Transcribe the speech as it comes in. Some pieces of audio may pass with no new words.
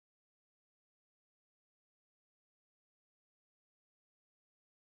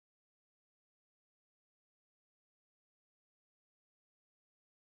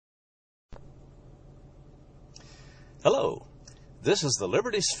Hello, this is the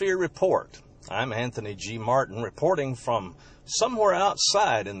Liberty Sphere Report. I'm Anthony G. Martin reporting from somewhere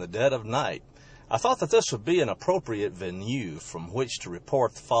outside in the dead of night. I thought that this would be an appropriate venue from which to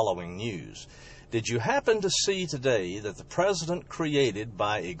report the following news. Did you happen to see today that the President created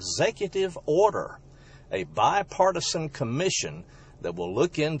by executive order a bipartisan commission that will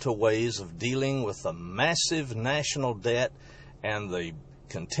look into ways of dealing with the massive national debt and the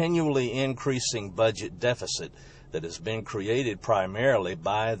continually increasing budget deficit that has been created primarily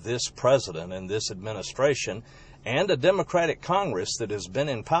by this president and this administration and a Democratic Congress that has been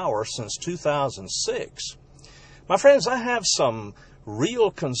in power since 2006. My friends, I have some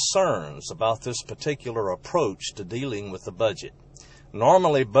real concerns about this particular approach to dealing with the budget.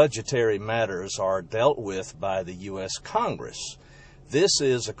 Normally, budgetary matters are dealt with by the U.S. Congress. This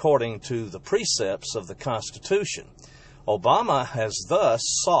is according to the precepts of the Constitution. Obama has thus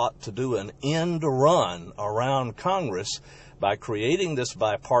sought to do an end run around Congress by creating this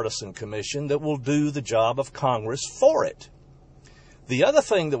bipartisan commission that will do the job of Congress for it. The other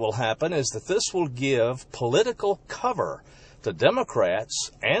thing that will happen is that this will give political cover to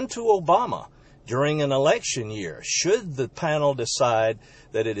Democrats and to Obama during an election year, should the panel decide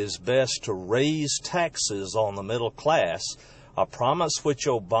that it is best to raise taxes on the middle class, a promise which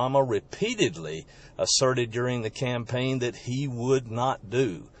Obama repeatedly asserted during the campaign that he would not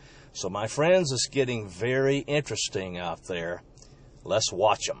do. So, my friends, it's getting very interesting out there. Let's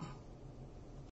watch them.